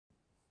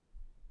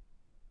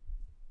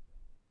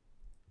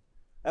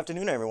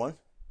Afternoon, everyone.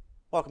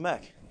 Welcome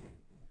back.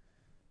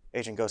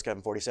 Agent Ghost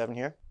Captain 47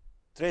 here.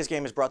 Today's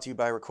game is brought to you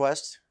by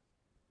request.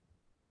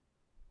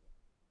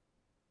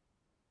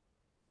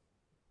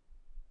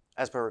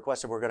 As per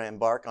requested, we're going to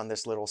embark on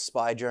this little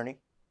spy journey.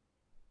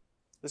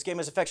 This game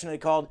is affectionately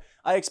called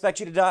I Expect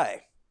You to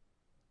Die.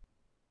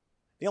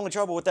 The only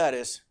trouble with that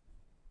is,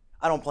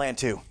 I don't plan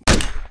to.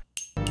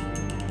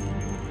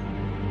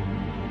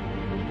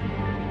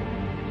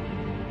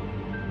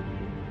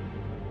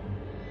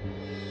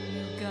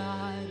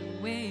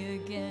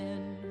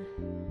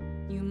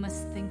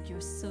 You're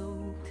so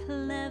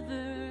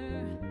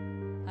clever.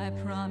 I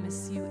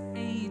promise you,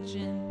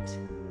 agent,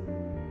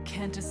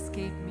 can't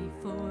escape me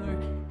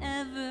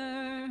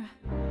forever.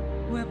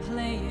 We're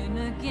playing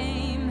a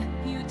game.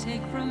 You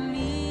take from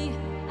me,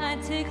 I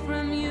take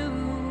from you.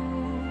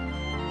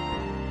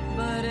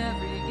 But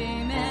every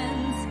game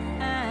ends,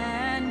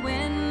 and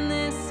when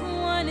this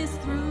one is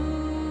through,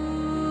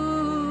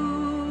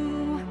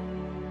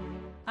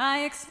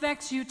 I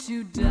expect you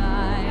to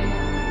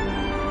die.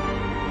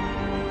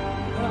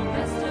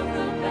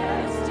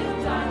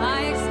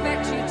 I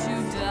expect you to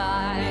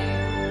die.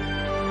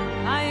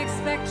 I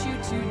expect you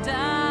to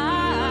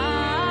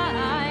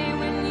die.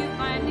 When you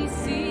finally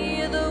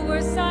see the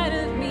worst side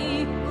of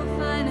me, we'll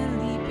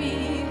finally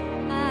be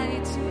eye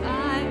to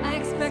eye. I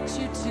expect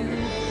you to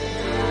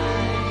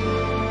die.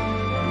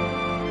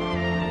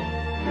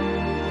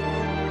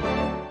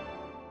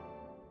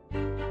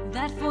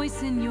 That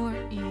voice in your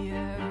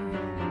ear,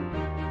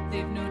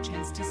 they've no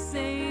chance to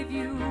save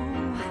you.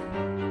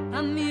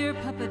 A mere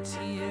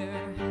puppeteer,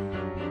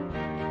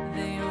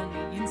 they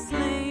only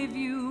enslave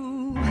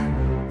you.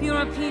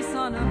 You're a piece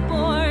on a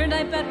board,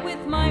 I bet with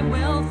my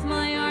wealth,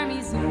 my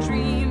armies of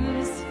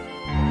dreams.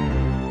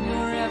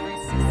 Your every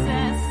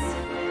success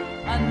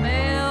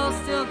unveils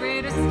still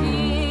greater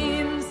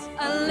schemes.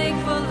 A lake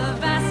full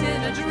of acid,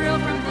 a drill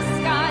from the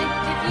sky.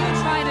 If you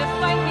try to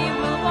fight me,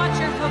 we'll watch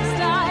your hopes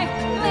die.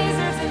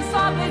 Lasers and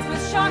saw blades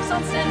with sharks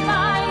on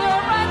standby.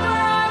 You're right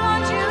where I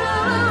want you,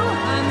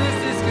 and this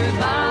is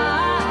goodbye.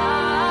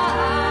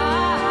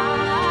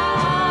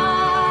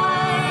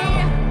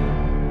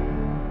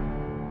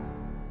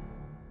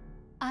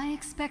 I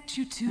expect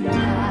you to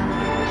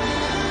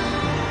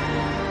die.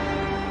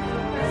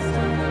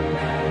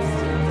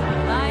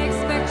 I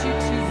expect you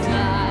to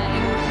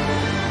die.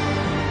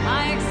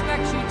 I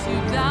expect you to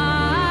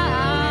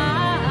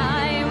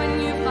die. When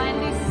you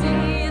finally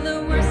see the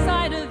worst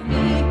side of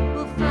me,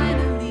 we'll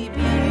finally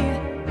be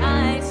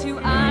eye to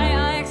eye. I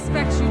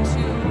expect you to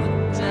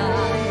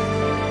die.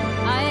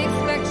 I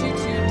expect you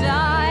to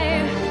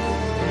die.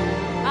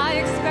 I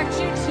expect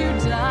you to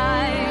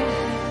die.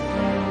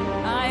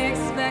 I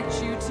expect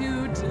you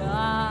to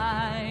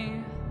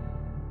die.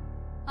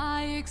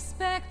 I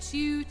expect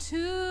you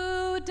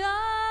to die.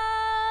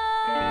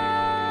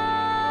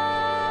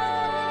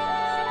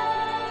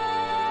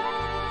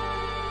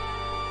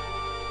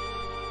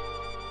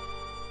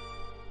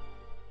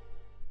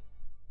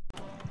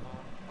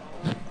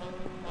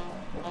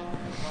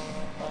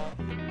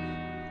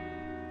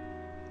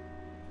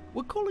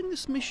 We're calling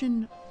this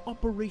mission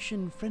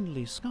Operation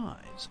Friendly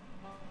Skies.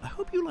 I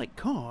hope you like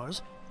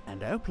cars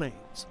and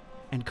airplanes.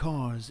 And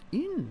cars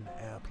in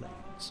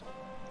airplanes.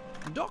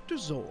 Dr.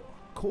 Zor,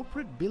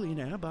 corporate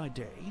billionaire by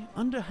day,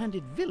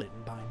 underhanded villain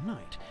by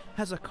night,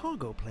 has a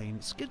cargo plane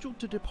scheduled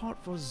to depart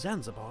for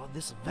Zanzibar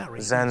this very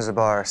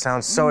Zanzibar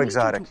sounds so we need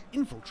exotic. you to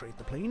infiltrate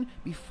the plane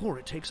before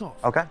it takes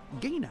off. Okay.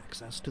 Gain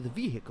access to the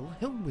vehicle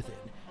held within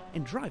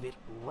and drive it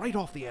right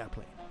off the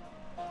airplane.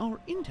 Our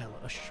intel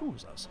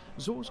assures us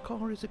Zor's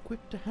car is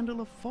equipped to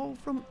handle a fall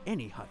from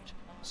any height,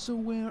 so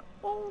we're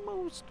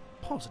almost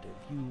positive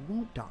you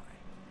won't die.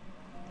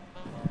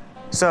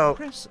 So,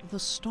 Press the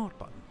start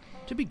button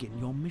to begin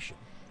your mission.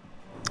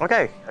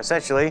 okay,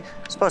 essentially,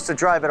 supposed to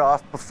drive it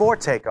off before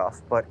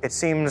takeoff, but it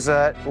seems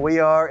that we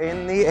are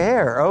in the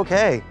air.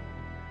 Okay.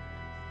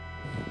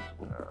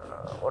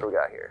 What do we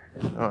got here?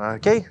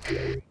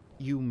 Okay.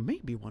 You may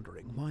be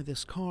wondering why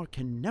this car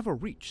can never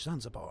reach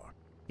Zanzibar.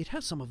 It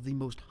has some of the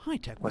most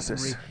high-tech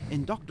weaponry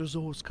in Dr.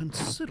 Zor's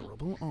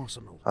considerable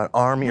arsenal. An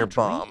army or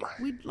Naturally, bomb?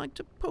 we'd like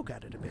to poke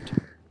at it a bit.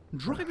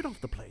 Drive it off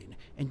the plane,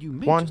 and you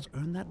may One, just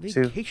earn that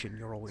 2, vacation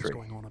you're always 3.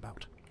 going on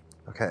about.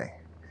 Okay.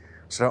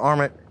 So arm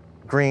it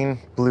green,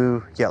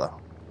 blue, yellow.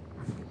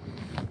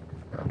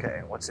 Okay,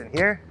 what's in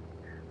here?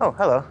 Oh,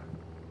 hello.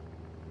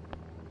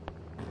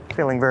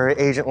 Feeling very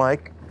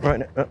agent-like right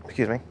now. Oh,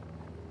 excuse me.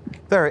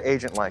 Very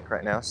agent-like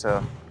right now,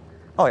 so...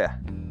 Oh, yeah.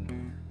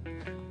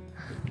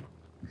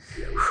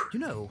 You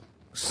know,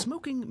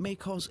 smoking may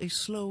cause a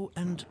slow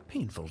and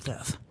painful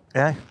death.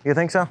 Yeah, you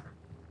think so?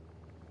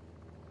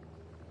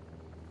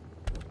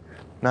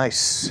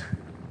 Nice.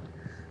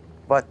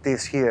 But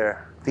these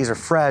are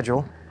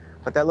fragile,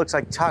 but that looks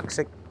like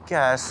toxic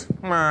gas.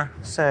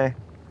 Say.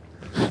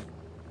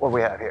 What do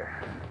we have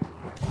here?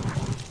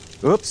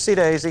 Oopsie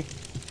daisy.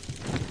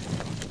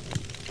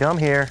 Come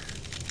here.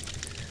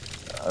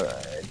 All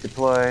right,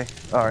 deploy.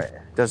 All right,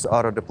 does the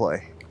auto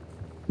deploy.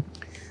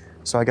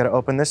 So I gotta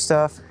open this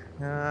stuff,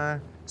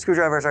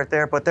 Screwdrivers aren't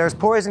there, but there's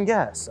poison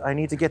gas. I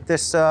need to get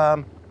this,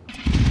 yeah.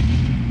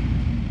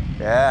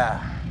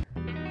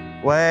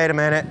 Wait a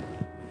minute.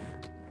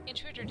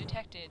 Intruder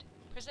detected.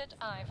 Present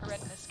eye for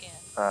retina scan.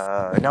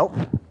 Nope.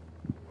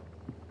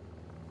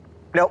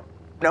 Nope.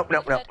 Nope, nope,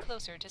 Move nope. head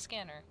closer to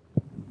scanner.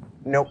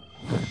 Nope.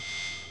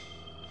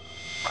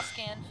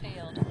 Scan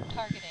failed.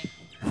 Targeting.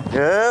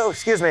 Oh,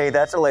 excuse me,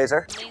 that's a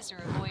laser. Laser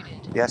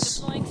avoided. Yes.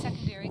 Deploying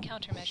secondary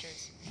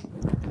countermeasures.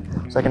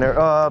 Secondary,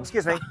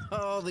 excuse me.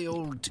 Oh, the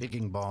old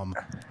ticking bomb.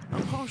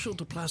 I'm partial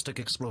to plastic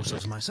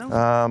explosives myself.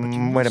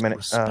 Wait a minute.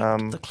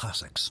 The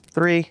classics.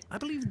 3. I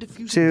believe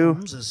diffusing 2,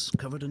 bombs is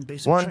covered in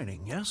basic 1.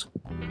 training, yes?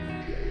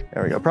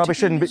 There we go. Probably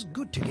shouldn't be.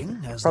 Good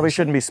ticking, as Probably they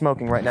shouldn't be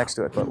smoking right next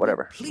to it, but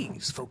whatever.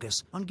 Please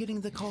focus on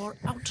getting the car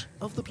out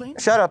of the plane.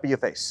 Shut up, you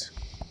face.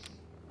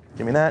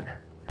 Give me that.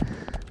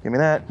 Give me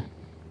that.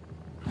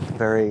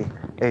 Very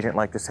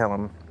agent-like to tell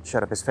him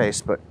shut up his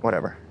face, but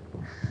whatever.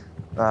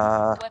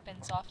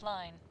 Weapons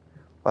offline.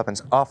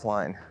 Weapons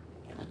offline.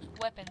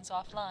 Weapons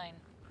offline.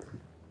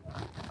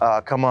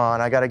 Come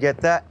on, I gotta get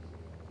that.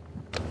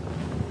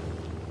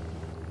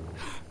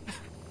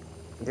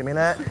 Give me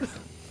that.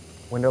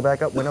 Window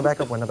back up, window back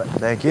up, window back.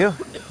 Thank you.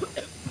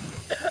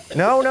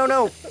 No, no,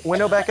 no.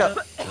 Window back up.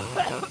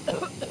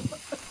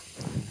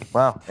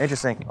 Wow,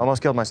 interesting.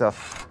 Almost killed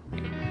myself.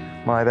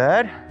 My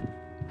bad.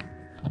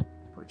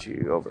 Put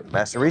you over.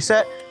 Master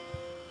reset.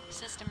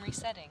 System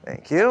resetting.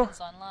 Thank you.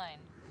 Weapons online.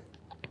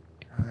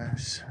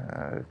 That's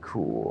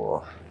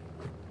cool.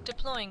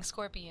 Deploying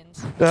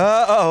scorpions.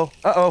 Uh-oh.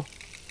 Uh-oh.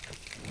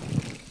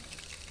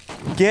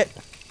 Get.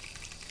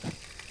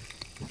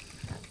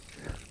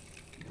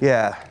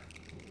 Yeah.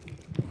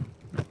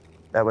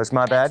 That was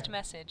my bad. Next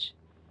message.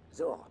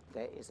 Zor,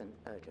 there is an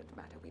urgent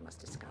matter we must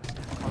discuss.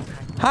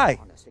 Hi.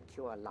 On a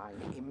secure line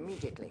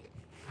immediately.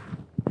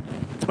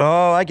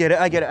 Oh, I get it.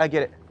 I get it. I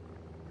get it.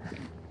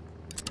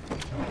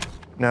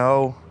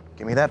 No.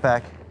 Give me that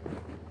back.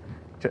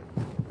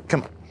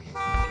 Come on.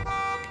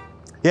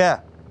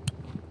 Yeah.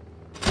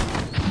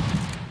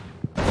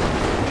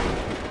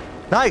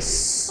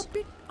 Nice. A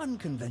bit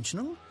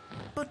unconventional,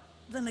 but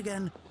then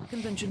again,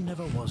 convention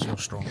never was your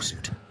strong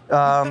suit. You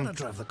better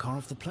drive the car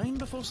off the plane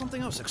before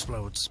something else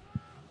explodes.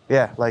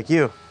 Yeah, like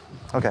you.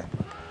 Okay.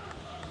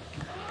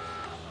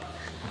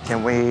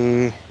 Can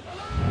we...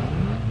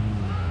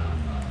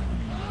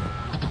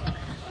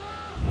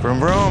 Vroom,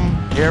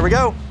 vroom. Here we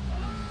go.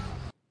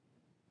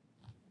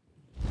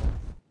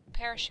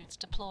 Parachutes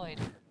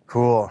deployed.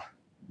 Cool.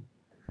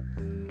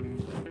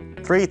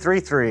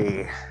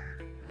 333.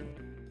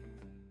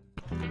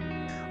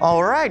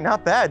 All right,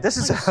 not bad. This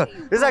is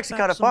actually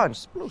kind of fun.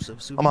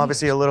 I'm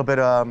obviously a little bit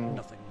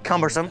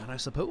cumbersome. That, I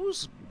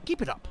suppose.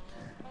 Keep it up.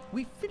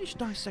 We finished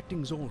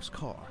dissecting Zor's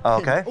car.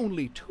 Okay. And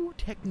only 2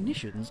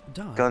 technicians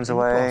died Guns in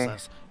away. the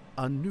process.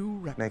 A new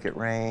record. Make it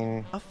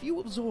rain. A few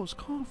of Zor's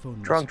car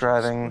phone Drunk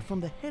messages driving. were from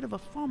the head of a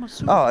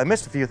pharmaceutical Oh, I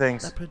missed a few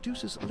things. that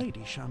produces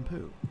lady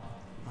shampoo.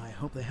 I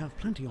hope they have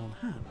plenty on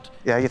hand.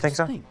 Yeah, you think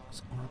so?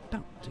 Things are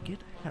about to get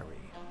hairy.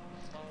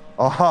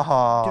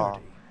 Oh,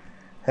 Dirty.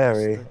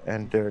 hairy That's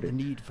and the dirty.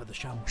 need for the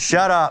shampoo.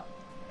 Shut up.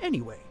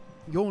 Anyway,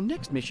 your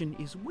next mission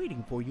is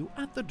waiting for you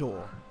at the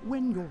door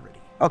when you're ready.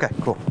 Okay,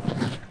 cool.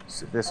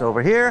 Sit this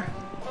over here.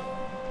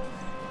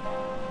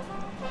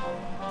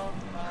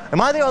 Am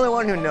I the only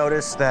one who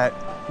noticed that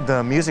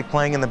the music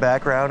playing in the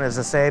background is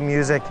the same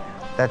music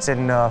that's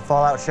in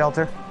Fallout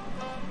Shelter?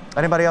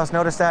 Anybody else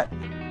notice that?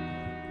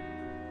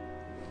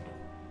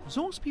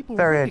 Zor's people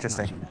Very recognize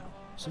interesting. you now,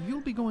 so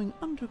you'll be going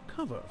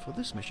undercover for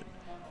this mission.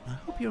 I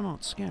hope you're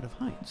not scared of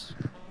heights.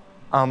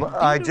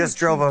 I Data just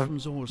drove retrieved from a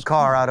Zor's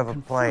car out of a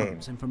plane.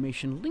 confirms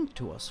information linked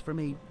to us from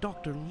a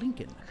Dr.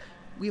 Lincoln.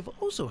 We have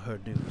also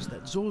heard news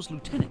that Zor's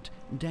lieutenant,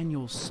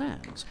 Daniel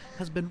Sands,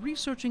 has been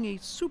researching a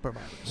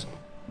supervirus.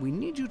 We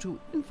need you to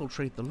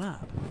infiltrate the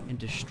lab and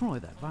destroy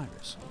that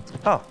virus.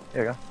 Oh,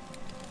 here you go.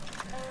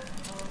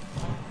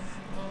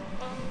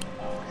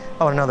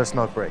 Oh, another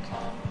smoke break.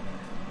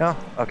 No?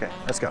 Okay,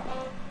 let's go.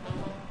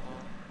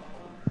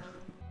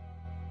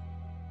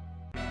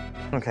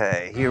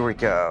 Okay, here we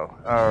go.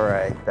 All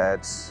right,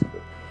 that's...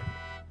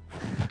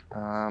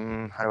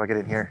 how do I get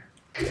in here?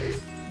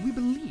 We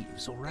believe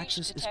Zoraxis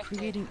is detected.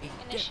 creating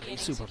a deadly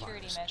Initiating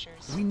security supervirus.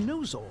 measures. We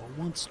know Zor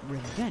wants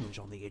revenge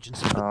on the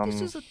agency, but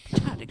this is a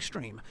tad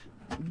extreme.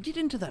 Get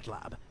into that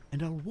lab,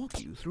 and I'll walk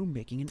you through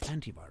making an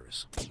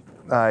antivirus.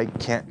 I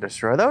can't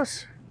destroy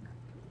those?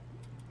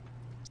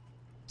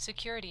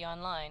 Security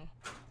online.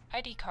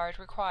 ID card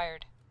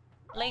required.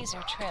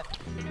 Laser tripped.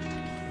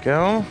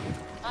 Go.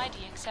 ID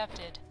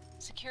accepted.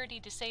 Security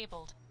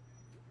disabled.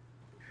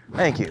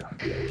 Thank you.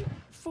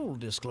 Full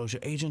disclosure,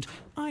 Agent,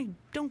 I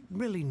don't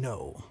really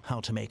know how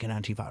to make an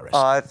antivirus.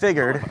 I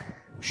figured However,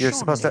 you're Sean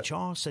supposed in to...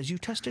 HR says you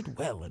tested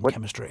well in What?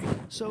 chemistry,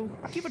 so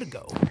give it a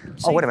go.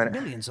 Oh, wait a Save minute.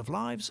 Millions of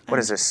lives. What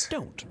and is this?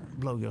 Don't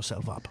blow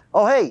yourself up.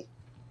 Oh, hey!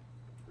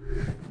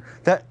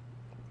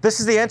 This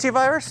is the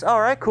antivirus? All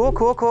right, cool,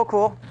 cool, cool,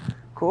 cool.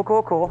 Cool,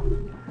 cool, cool.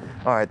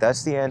 All right,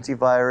 that's the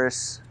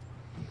antivirus.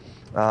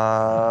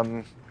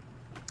 I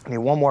need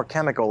one more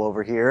chemical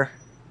over here.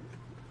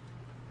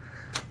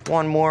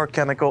 One more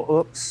chemical.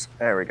 Oops.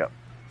 There we go.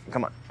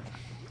 Come on.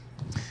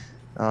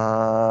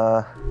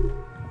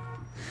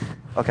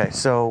 Okay,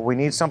 so we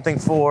need something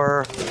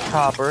for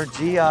copper.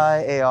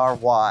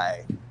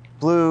 G-I-A-R-Y.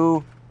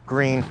 Blue,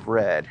 green,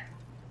 red.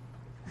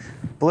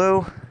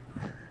 Blue,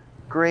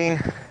 green,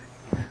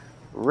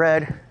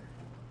 red.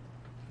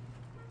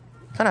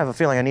 Kind of have a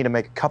feeling I need to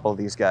make a couple of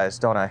these guys,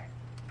 don't I?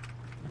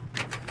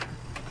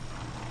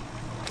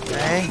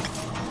 Okay.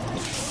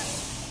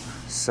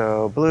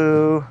 So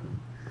blue,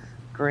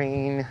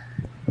 green,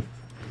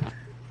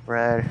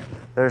 red.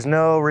 There's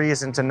no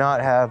reason to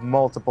not have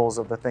multiples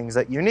of the things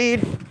that you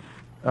need.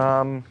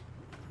 Boop.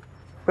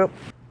 I'm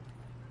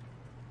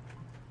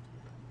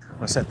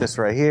gonna set this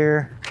right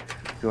here.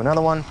 Do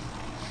another one.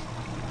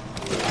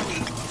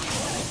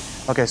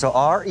 Okay, so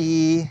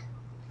R-E.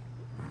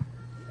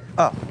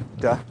 Oh,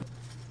 duh.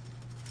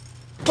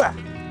 Bah.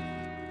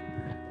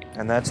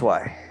 And that's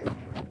why.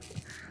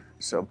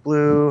 So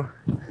blue,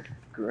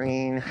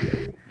 green,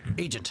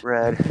 Agent.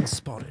 red.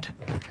 Spotted.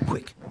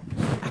 Quick.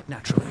 Act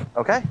naturally.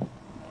 Okay.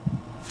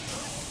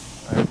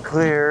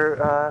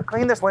 Clear.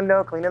 Clean this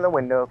window. Clean in the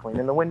window. Clean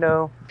in the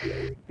window.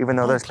 Even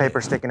though there's paper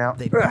sticking out.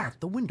 They brought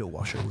the window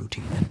washer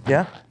routine.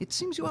 Yeah. It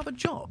seems you have a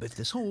job if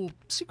this whole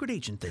secret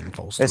agent thing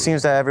falls It through.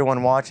 seems that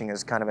everyone watching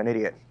is kind of an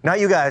idiot. Not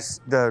you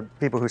guys, the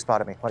people who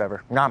spotted me.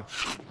 Whatever. Nom.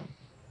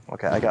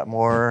 Okay, I got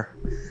more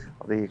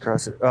of the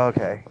corrosive.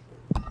 Okay.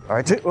 All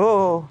right, two.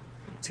 Oh,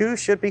 two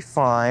should be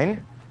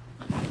fine.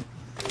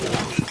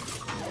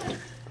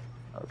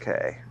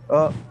 Okay.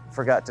 Oh,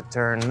 forgot to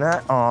turn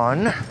that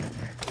on.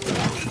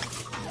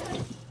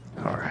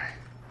 All right.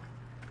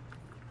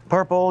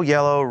 Purple,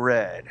 yellow,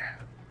 red.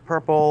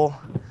 Purple,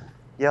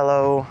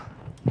 yellow,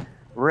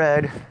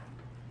 red.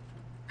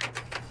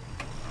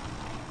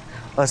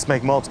 Let's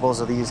make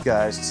multiples of these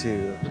guys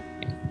too.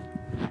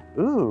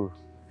 Ooh,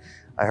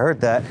 I heard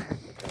that.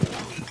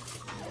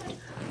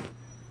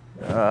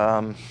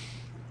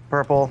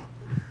 Purple,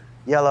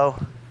 yellow,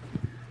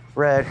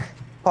 red.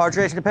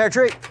 Partridge in a pear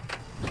tree.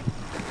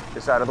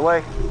 This out of the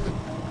way.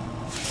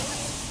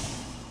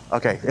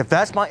 Okay, if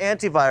that's my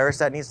antivirus,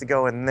 that needs to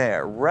go in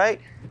there,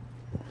 right?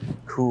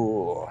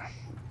 Cool.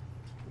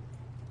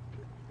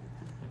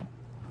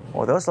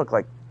 Well, those look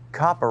like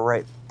copper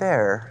right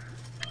there.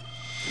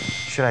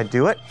 Should I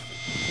do it?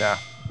 No.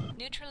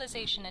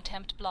 Neutralization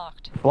attempt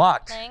blocked.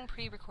 Blocked. Playing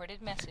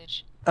pre-recorded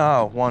message.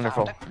 Oh,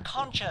 wonderful. Found a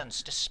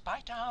conscience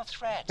despite our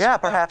threats. Yeah,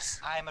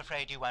 perhaps. I'm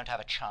afraid you won't have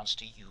a chance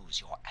to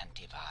use your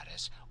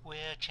antivirus.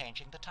 We're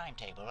changing the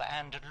timetable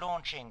and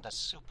launching the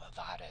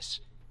supervirus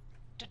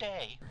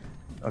today.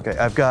 Okay,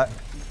 I've got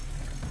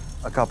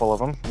a couple of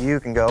them. You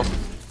can go.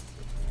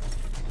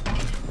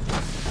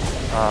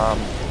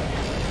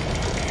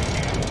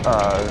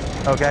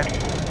 Okay.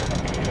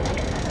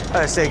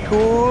 I stay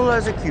cool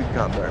as a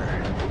cucumber.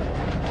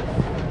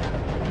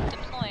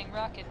 Deploying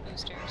rocket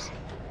boosters.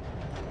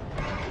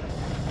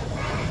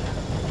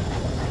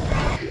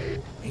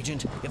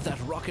 Agent, if that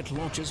rocket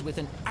launches with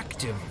an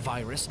active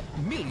virus,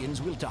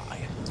 millions will die.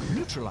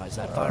 Neutralize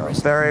that virus.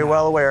 Very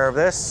well aware of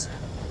this.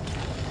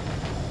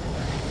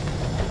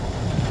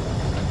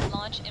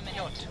 Launch imminent.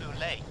 You're too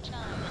late.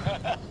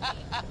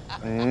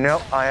 9,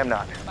 No, I am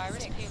not.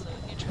 virus payload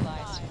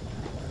neutralized.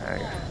 There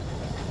you go. 4,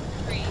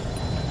 3,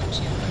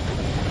 2,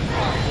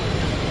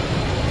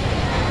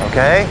 1.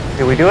 Okay,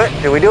 did we do it?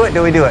 Did we do it?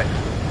 Did we do it?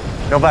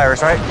 No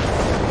virus, right?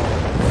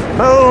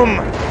 Boom!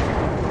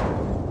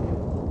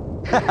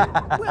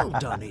 Well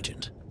done,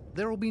 Agent.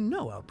 There will be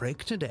no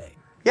outbreak today.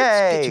 Yay!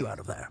 Let's get you out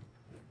of there.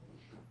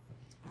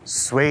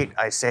 Sweet,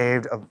 I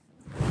saved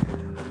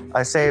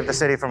the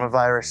city from a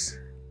virus.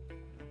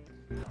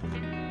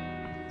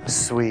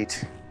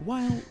 Sweet.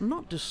 While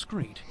not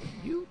discreet,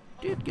 you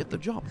did get the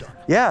job done.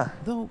 Yeah.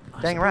 Though,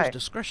 I Dang suppose right.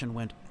 discretion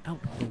went out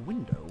the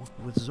window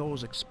with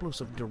Zor's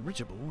explosive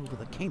dirigible over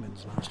the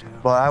Caymans last year.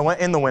 But I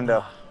went in the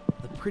window.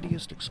 The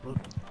prettiest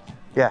explosion.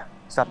 Yeah,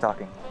 stop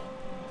talking.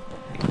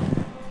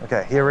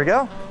 Okay, here we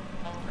go.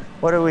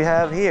 What do we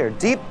have here?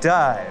 Deep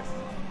dive.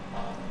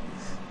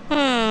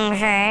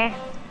 Say.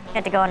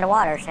 Get to go in the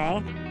water,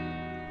 say.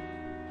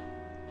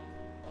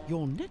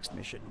 Your next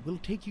mission will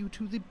take you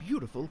to the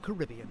beautiful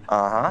Caribbean.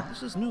 Uh-huh.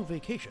 This is no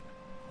vacation.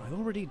 I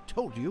already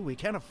told you we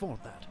can't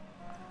afford that.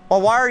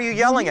 Well, why are you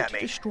yelling You need at to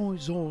me? destroy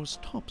Zor's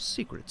top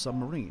secret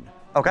submarine.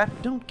 Okay.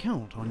 Don't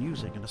count on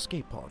using an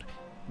escape pod.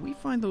 We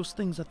find those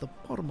things at the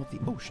bottom of the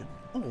ocean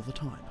all the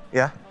time.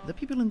 Yeah. The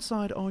people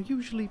inside are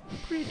usually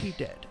pretty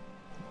dead.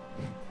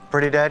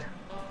 Pretty dead?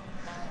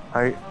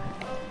 How you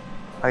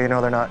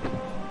know they're not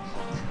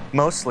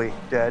mostly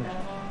dead?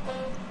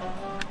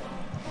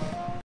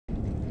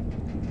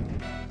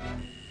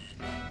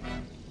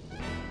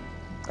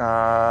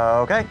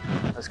 Okay.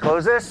 Let's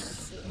close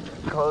this.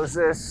 Close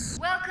this.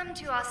 Welcome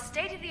to our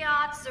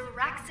state-of-the-art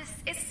Zoraxis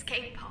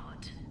escape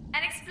pod.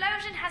 An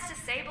explosion has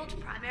disabled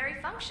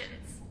primary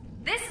functions.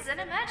 This is an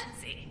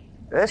emergency.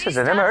 This is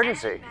an Please start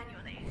emergency. engine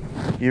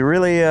manually. You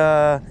really,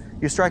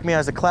 you strike me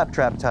as a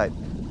claptrap type.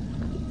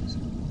 It's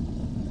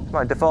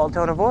my default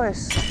tone of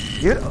voice.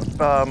 You,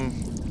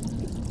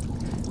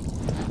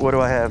 what do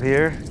I have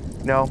here?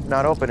 No,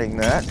 not opening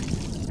that.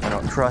 I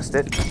don't trust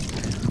it.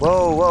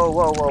 Whoa, whoa,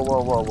 whoa, whoa,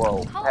 whoa, whoa,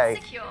 whoa. Hold Hey,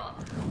 secure.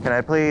 can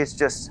I please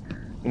just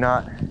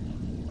not...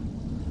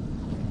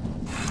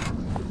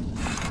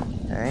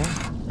 Okay,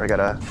 I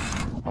gotta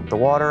pump the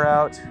water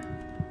out,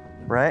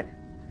 right?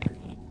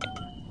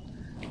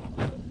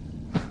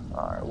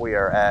 Alright, we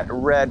are at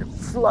red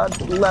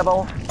flood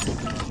level.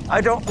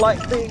 I don't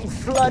like being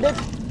flooded.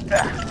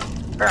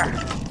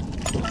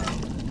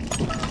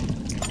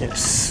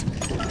 Yes.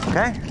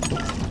 Okay.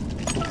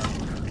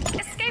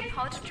 Escape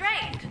pod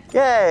drained.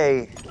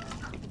 Yay!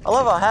 I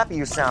love how happy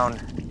you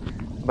sound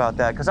about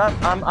that, because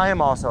I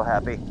am also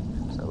happy.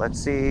 So let's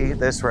see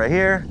this right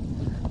here.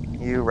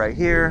 You right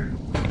here.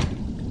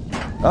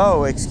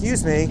 Oh,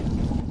 excuse me.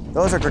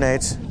 Those are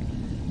grenades.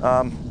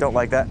 Don't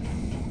like that.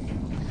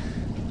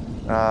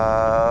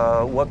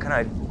 What can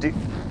I do?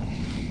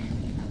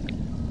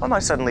 Why am I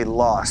suddenly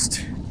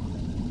lost?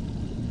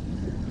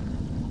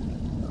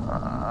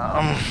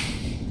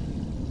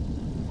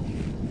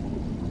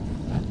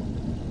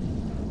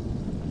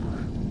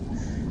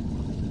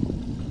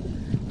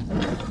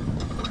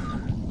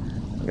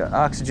 We got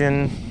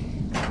oxygen.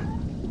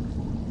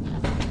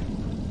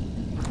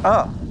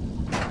 Oh,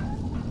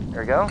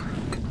 there we go.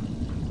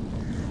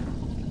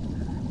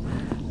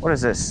 What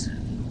is this?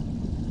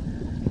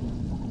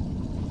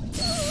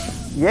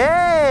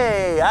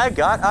 Yay! I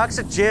got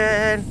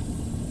oxygen.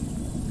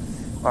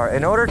 All right,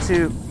 in order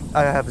to,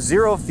 I have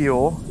 0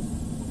 fuel.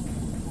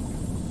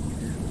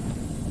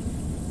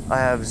 I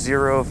have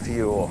 0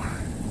 fuel.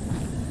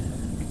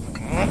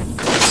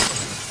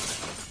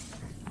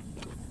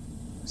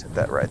 Set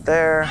that right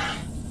there.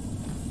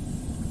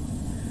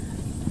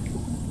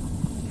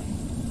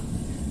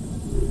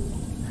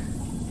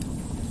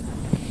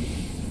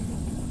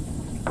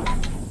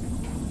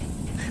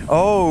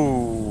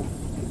 Oh.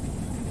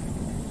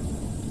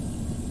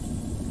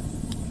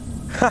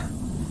 Ha.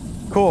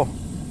 Cool.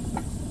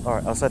 All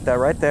right, I'll set that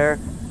right there.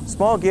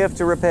 Small gift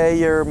to repay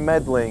your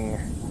meddling.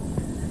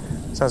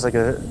 Sounds like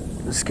a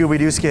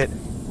Scooby-Doo skit.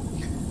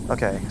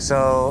 Okay,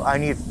 so I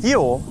need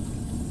fuel.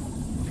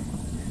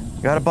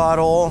 Got a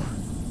bottle.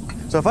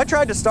 So if I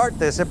tried to start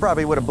this, it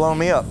probably would have blown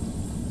me up.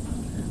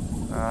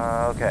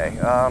 Okay.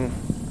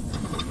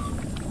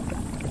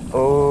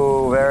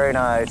 Oh, very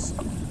nice.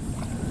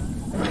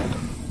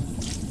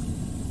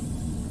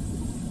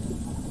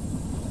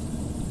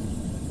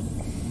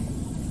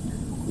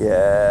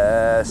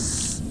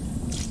 Yes.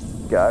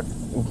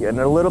 Getting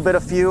a little bit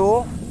of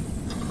fuel.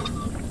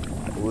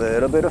 A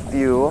little bit of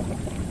fuel.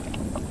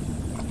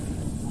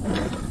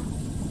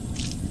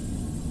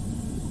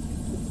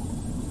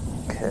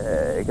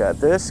 Okay, got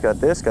this, got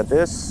this, got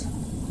this.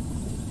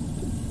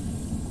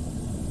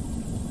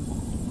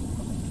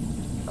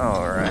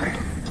 All right.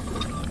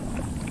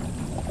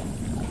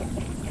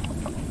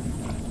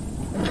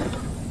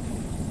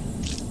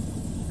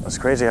 It's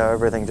crazy how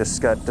everything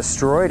just got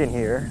destroyed in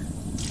here.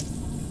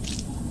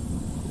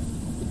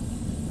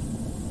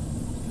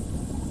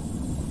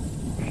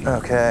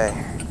 Okay.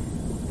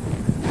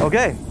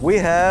 Okay, we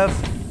have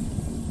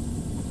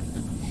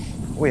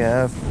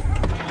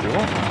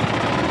fuel.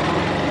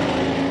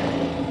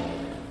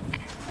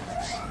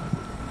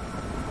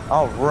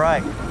 All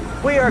right,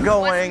 we are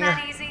going Wasn't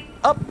that easy?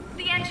 up.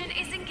 The engine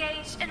is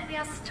engaged and we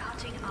are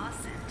starting our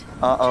ascent.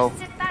 Uh-oh.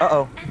 Just sit back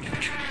Uh-oh. and relax.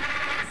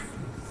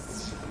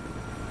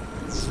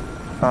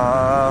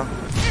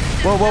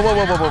 Whoa, whoa, whoa,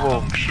 whoa, whoa, whoa,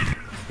 whoa.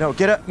 No,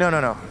 get up. No, no,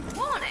 no.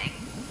 Warning,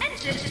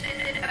 engine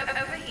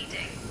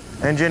overheating.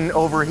 Engine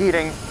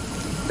overheating.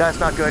 That's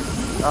not good.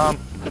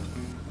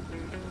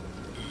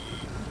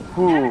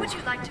 Whew. Would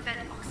you like to vent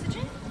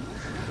oxygen?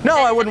 No,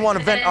 I wouldn't want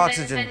to vent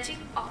oxygen. Venting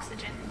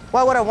oxygen.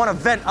 Why would I want to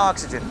vent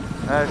oxygen?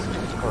 Let's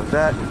close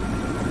that.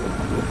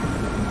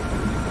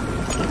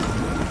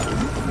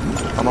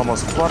 I'm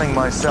almost flooding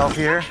myself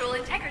here.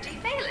 Structural integrity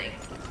failing.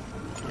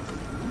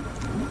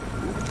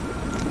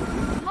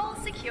 Hull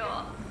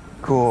secure.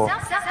 Cool.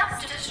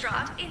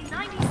 Self-destruct in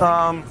 90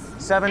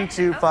 seconds.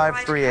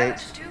 72538. Override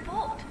code to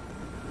port.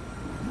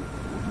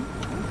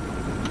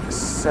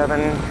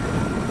 7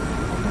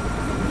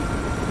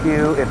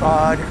 Q if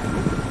odd.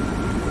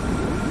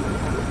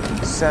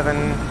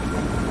 7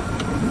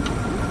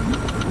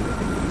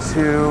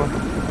 2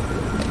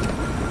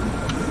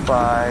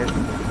 5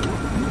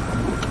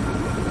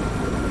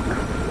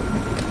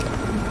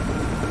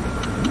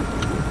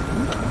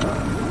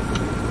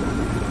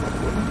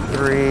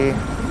 3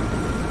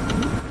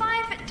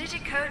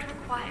 5-digit code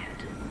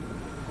required.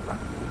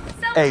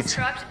 8.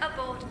 Self-destruct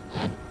aboard.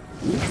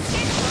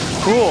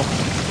 Cool.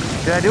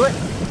 Did I do it?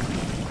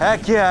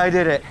 Heck yeah, I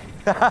did it.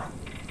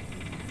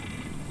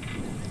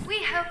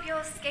 We hope your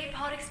escape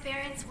pod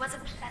experience was a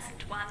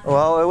pleasant one.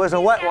 Well, it was a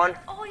Please wet gather one.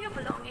 all your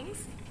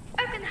belongings,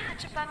 open the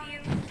hatch above you,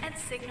 and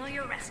signal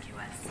your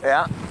rescuers.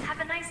 Yeah. Have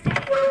a nice day.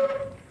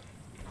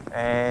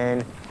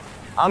 And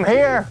I'm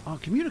here. Our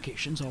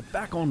communications are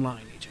back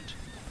online, Agent.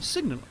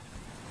 Signaling.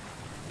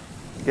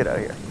 Get out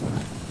of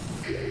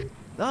here.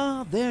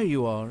 Ah, there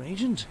you are,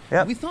 Agent.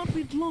 Yep. We thought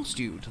we'd lost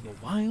you to the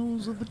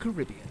wilds of the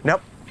Caribbean.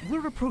 Nope.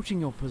 We're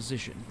approaching your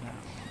position now.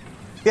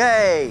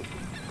 Yay!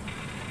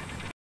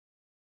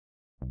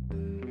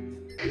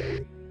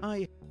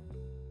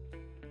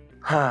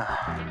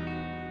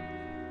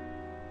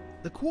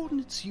 The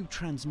coordinates you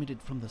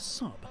transmitted from the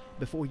sub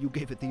before you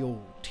gave it the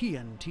old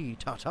TNT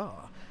Tata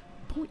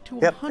point to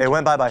a Yep, hunting it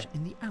went bye-bye. lodge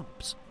in the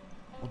Alps.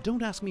 Well,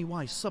 don't ask me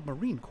why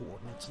submarine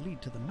coordinates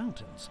lead to the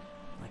mountains.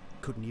 I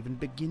couldn't even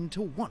begin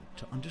to want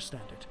to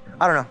understand it.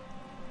 I don't know.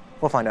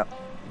 We'll find out.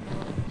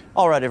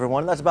 All right,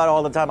 everyone, that's about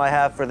all the time I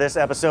have for this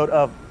episode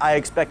of I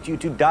Expect You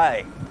to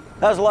Die.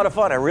 That was a lot of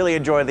fun. I really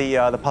enjoy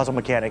the puzzle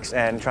mechanics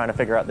and trying to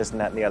figure out this and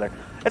that and the other.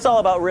 It's all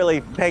about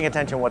really paying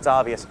attention to what's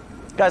obvious.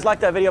 Guys, like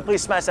that video,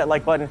 please smash that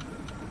like button.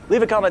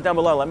 Leave a comment down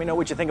below. Let me know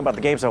what you think about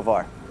the game so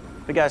far.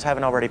 If you guys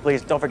haven't already,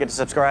 please don't forget to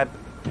subscribe.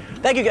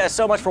 Thank you guys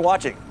so much for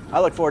watching. I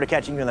look forward to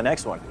catching you in the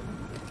next one.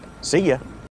 See ya.